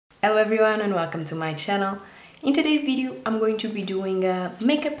Hello everyone and welcome to my channel. In today's video I'm going to be doing a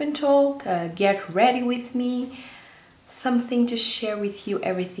makeup and talk, get ready with me, something to share with you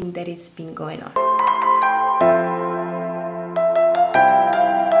everything that it's been going on.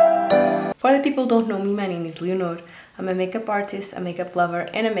 For the people who don't know me, my name is Leonor. I'm a makeup artist, a makeup lover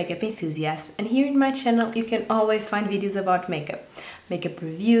and a makeup enthusiast, and here in my channel you can always find videos about makeup. Makeup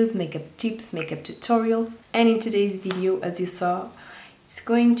reviews, makeup tips, makeup tutorials, and in today's video, as you saw, it's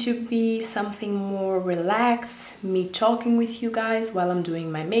going to be something more relaxed, me talking with you guys while I'm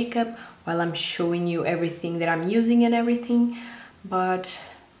doing my makeup, while I'm showing you everything that I'm using and everything, but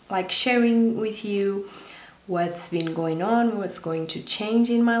like sharing with you what's been going on, what's going to change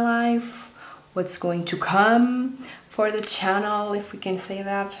in my life, what's going to come for the channel, if we can say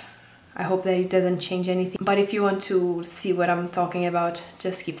that. I hope that it doesn't change anything, but if you want to see what I'm talking about,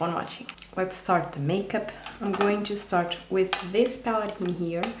 just keep on watching. Let's start the makeup. I'm going to start with this palette in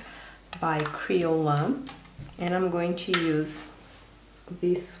here by Kryolan, and I'm going to use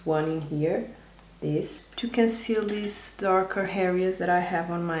this one in here, this, to conceal these darker areas that I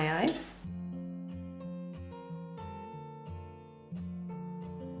have on my eyes.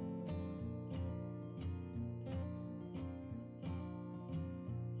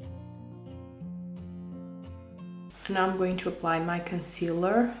 Now I'm going to apply my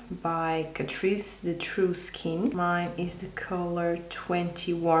concealer by Catrice, the True Skin. Mine is the color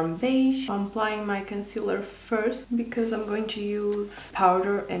 20 Warm Beige. I'm applying my concealer first because I'm going to use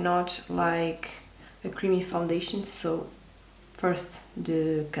powder and not like a creamy foundation. So first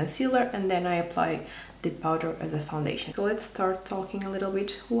the concealer and then I apply the powder as a foundation. So let's start talking a little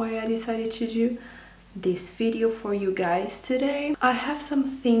bit why I decided to do this video for you guys today. I have some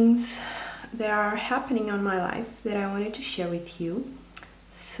things that are happening on my life that I wanted to share with you,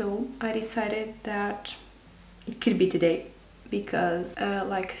 so I decided that it could be today because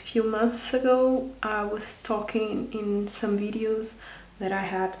like a few months ago I was talking in some videos that I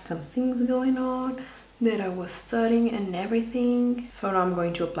had some things going on, that I was studying and everything. So now I'm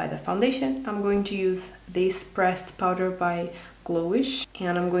going to apply the foundation. I'm going to use this pressed powder by Glowish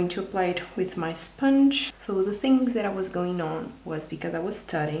and I'm going to apply it with my sponge. So the things that I was going on was because I was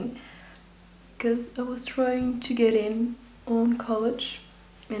studying, because I was trying to get in on college,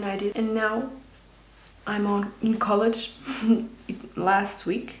 and I did, and now I'm in college. Last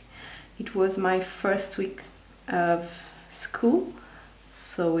week it was my first week of school,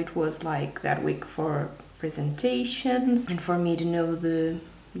 so it was like that week for presentations and for me to know the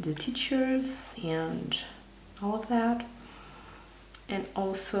teachers and all of that, and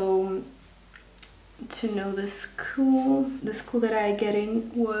also to know the school. The school that I get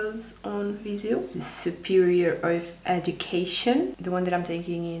in was on Visio, the Superior of Education. The one that I'm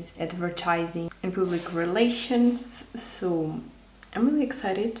taking is Advertising and Public Relations, so I'm really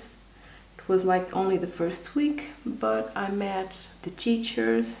excited. It was like only the first week, but I met the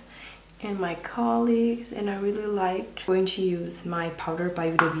teachers and my colleagues and I really liked. I'm going to use my powder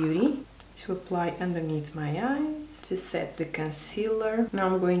by Huda Beauty to apply underneath my eyes to set the concealer. Now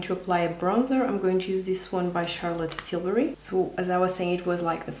I'm going to apply a bronzer. I'm going to use this one by Tilbury. So as I was saying, it was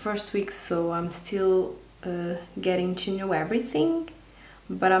like the first week, so I'm still getting to know everything,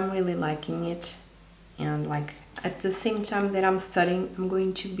 but I'm really liking it. And like at the same time that I'm studying, I'm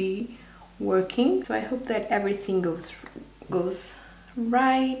going to be working, so I hope that everything goes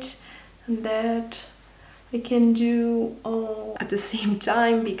right and that I can do all at the same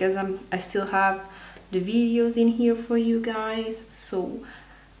time, because I still have the videos in here for you guys. So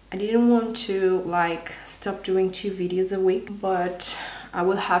I didn't want to like stop doing 2 videos a week, but I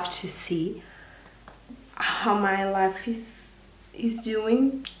will have to see how my life is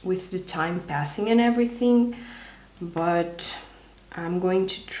doing with the time passing and everything. But I'm going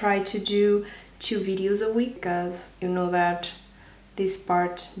to try to do 2 videos a week, because you know that this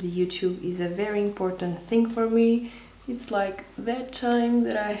part, the YouTube, is a very important thing for me. It's like that time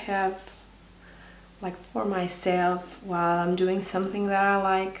that I have like for myself while I'm doing something that I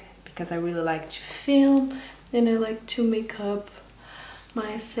like, because I really like to film and I like to make up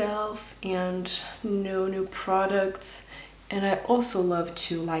myself and know new products, and I also love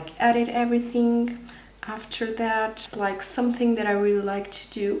to like edit everything after that. It's like something that I really like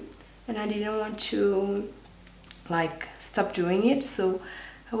to do, and I didn't want to like stop doing it, so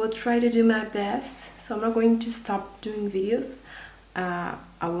I will try to do my best. So I'm not going to stop doing videos. I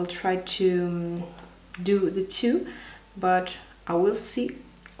will try to do the 2, but I will see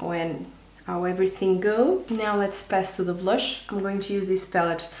how everything goes. Now let's pass to the blush. I'm going to use this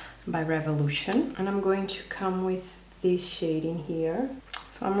palette by Revolution, and I'm going to come with this shade in here.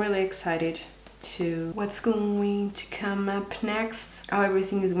 So I'm really excited to what's going to come up next, how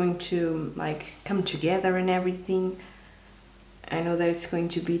everything is going to like come together and everything. I know that it's going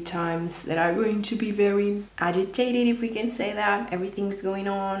to be times that are going to be very agitated, if we can say that. Everything's going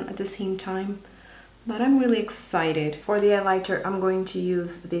on at the same time. But I'm really excited. For the highlighter, I'm going to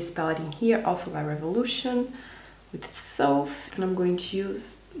use this palette in here, also by Revolution, with Soph. And I'm going to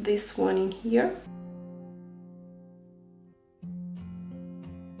use this one in here.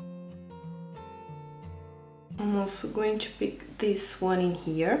 I'm also going to pick this one in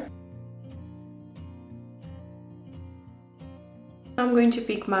here. I'm going to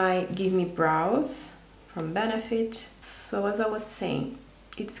pick my Give Me Brows from Benefit. So as I was saying,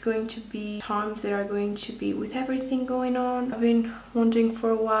 it's going to be times that are going to be with everything going on. I've been wanting for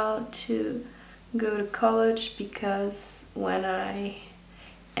a while to go to college because when I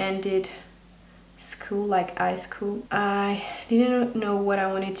ended school, like high school, I didn't know what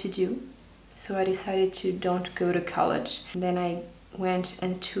I wanted to do. So I decided to don't go to college. And then I went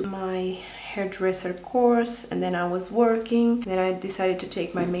into my hairdresser course, and then I was working. Then I decided to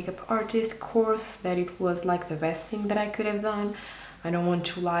take my makeup artist course, that it was like the best thing that I could have done. I don't want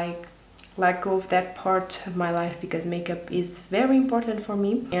to like let go of that part of my life because makeup is very important for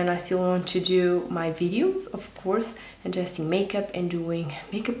me, and I still want to do my videos, of course, and testing makeup and doing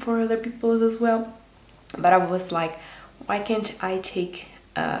makeup for other people as well. But I was like, why can't I take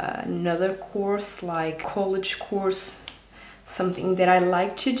another course, like college course, something that I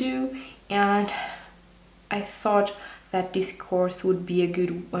like to do? And I thought that this course would be a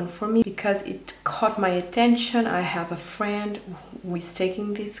good one for me because it caught my attention. I have a friend who is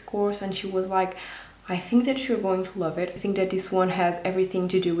taking this course, and she was like, I think that you're going to love it. I think that this one has everything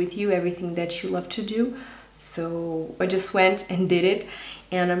to do with you, everything that you love to do. So I just went and did it,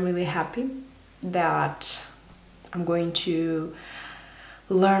 and I'm really happy that I'm going to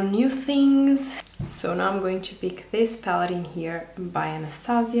learn new things. So now I'm going to pick this palette in here by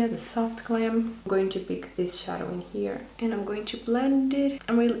Anastasia, the Soft Glam. I'm going to pick this shadow in here and I'm going to blend it.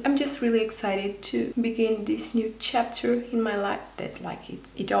 I'm just really excited to begin this new chapter in my life that like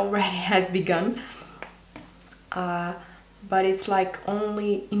it already has begun. But it's like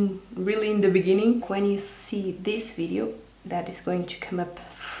only really in the beginning. When you see this video that is going to come up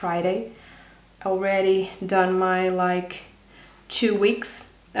Friday, I already done my like 2 weeks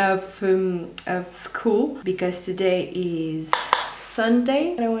of school because today is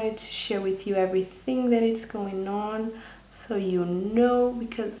Sunday, and I wanted to share with you everything that is going on, so you know,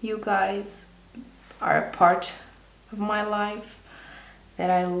 because you guys are a part of my life that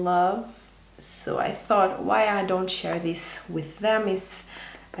I love. So I thought, why I don't share this with them? It's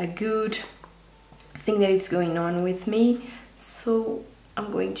a good thing that is going on with me, so I'm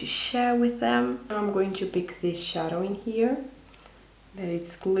going to share with them. I'm going to pick this shadow in here that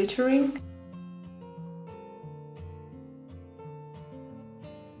it's glittering.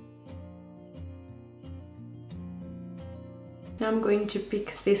 Now I'm going to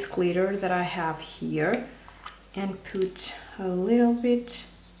pick this glitter that I have here and put a little bit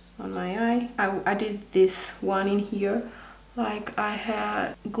on my eye. I did this one in here, like I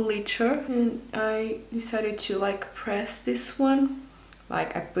had glitter, and I decided to like press this one.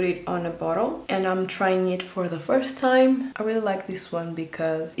 Like I put it on a bottle and I'm trying it for the first time. I really like this one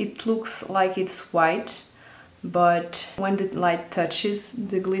because it looks like it's white, but when the light touches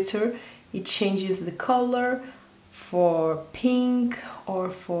the glitter, it changes the color for pink or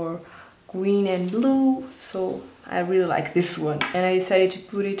for green and blue. So I really like this one, and I decided to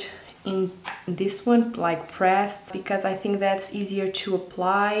put it in this one like pressed because I think that's easier to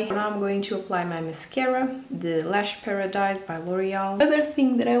apply. Now I'm going to apply my mascara, the Lash Paradise by Loreal. Another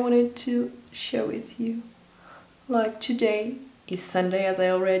thing that I wanted to share with you, like today is Sunday, as I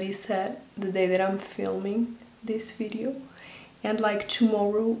already said, the day that I'm filming this video, and like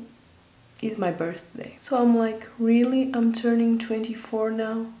tomorrow is my birthday. So I'm like, really? I'm turning 24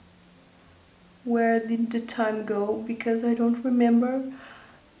 now? Where did the time go? Because I don't remember.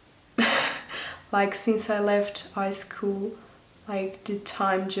 Like since I left high school, like the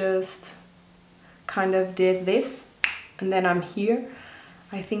time just kind of did this, and then I'm here.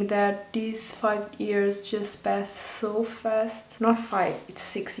 I think that these 5 years just passed so fast. Not 5, it's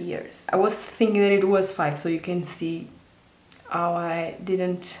 6 years. I was thinking that it was 5, so you can see how I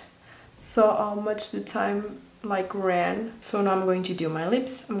didn't saw how much the time like ran. So now I'm going to do my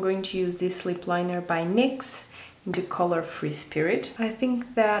lips. I'm going to use this lip liner by NYX in the color Free Spirit. I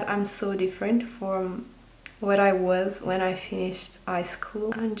think that I'm so different from what I was when I finished high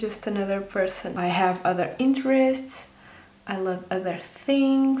school. I'm just another person. I have other interests. I love other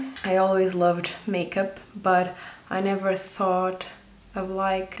things. I always loved makeup, but I never thought of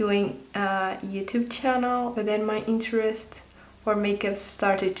like doing a YouTube channel, but then my interest for makeup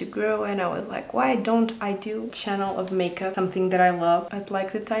started to grow and I was like, why don't I do a channel of makeup, something that I love. But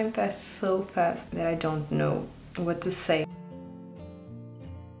like the time passed so fast that I don't know what to say.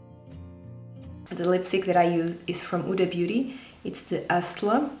 The lipstick that I use is from Huda Beauty. It's the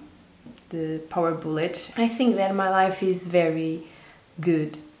Asla, the Power Bullet. I think that my life is very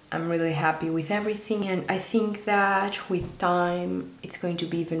good. I'm really happy with everything, and I think that with time it's going to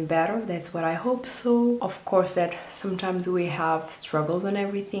be even better. That's what I hope so. Of course that sometimes we have struggles and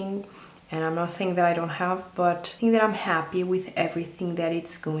everything, and I'm not saying that I don't have, but I think that I'm happy with everything that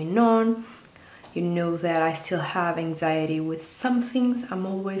is going on. You know that I still have anxiety with some things. I'm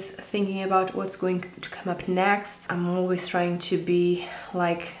always thinking about what's going to come up next. I'm always trying to be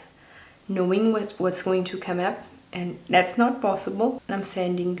like knowing what's going to come up, and that's not possible. And I'm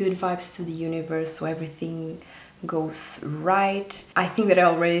sending good vibes to the universe so everything goes right. I think that I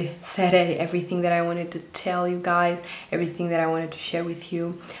already said everything that I wanted to tell you guys, everything that I wanted to share with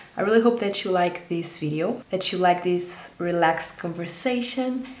you. I really hope that you like this video, that you like this relaxed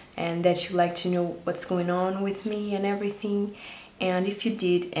conversation, and that you like to know what's going on with me and everything. And if you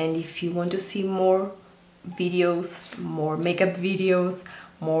did, and if you want to see more videos, more makeup videos,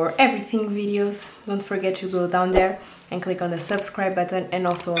 more everything videos, don't forget to go down there and click on the subscribe button and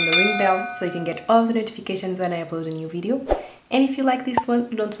also on the ring bell so you can get all the notifications when I upload a new video. And if you like this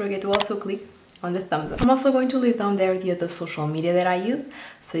one, don't forget to also click on the thumbs up. I'm also going to leave down there the other social media that I use,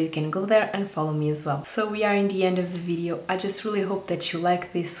 so you can go there and follow me as well. So we are in the end of the video. I just really hope that you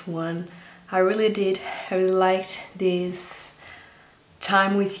like this one. I really did. I really liked this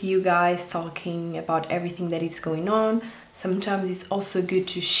time with you guys, talking about everything that is going on. Sometimes it's also good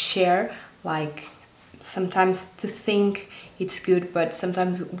to share, like sometimes to think it's good, but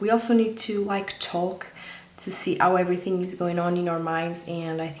sometimes we also need to like talk to see how everything is going on in our minds.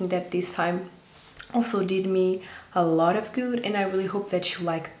 And I think that this time also did me a lot of good, and I really hope that you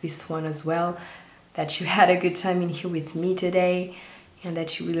like this one as well, that you had a good time in here with me today, and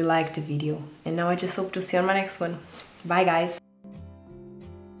that you really liked the video. And now I just hope to see you on my next one. Bye guys!